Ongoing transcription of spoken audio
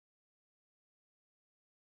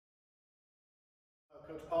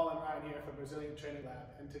Coach Paul and Ryan here from Brazilian Training Lab,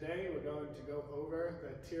 and today we're going to go over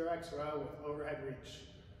the TRX row with overhead reach.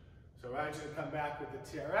 So Ryan's going to come back with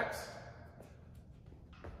the TRX.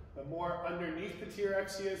 The more underneath the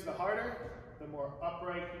TRX he is, the harder. The more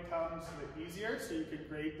upright he comes, the easier, so you can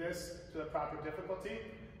grade this to the proper difficulty.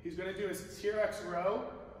 He's going to do his TRX row,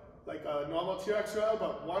 like a normal TRX row,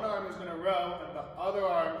 but one arm is going to row and the other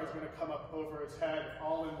arm is going to come up over his head,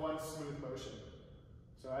 all in one smooth motion.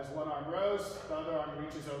 So as one arm rows, the other arm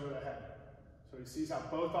reaches over the head. So he sees how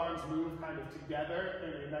both arms move kind of together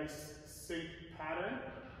in a nice sync pattern.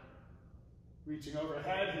 Reaching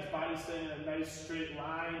overhead, his body's staying in a nice straight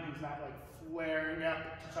line. He's not like flaring up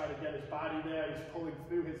to try to get his body there. He's pulling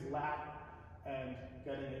through his lat and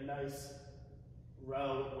getting a nice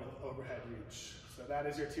row with overhead reach. So that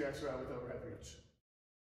is your TRX row with overhead reach.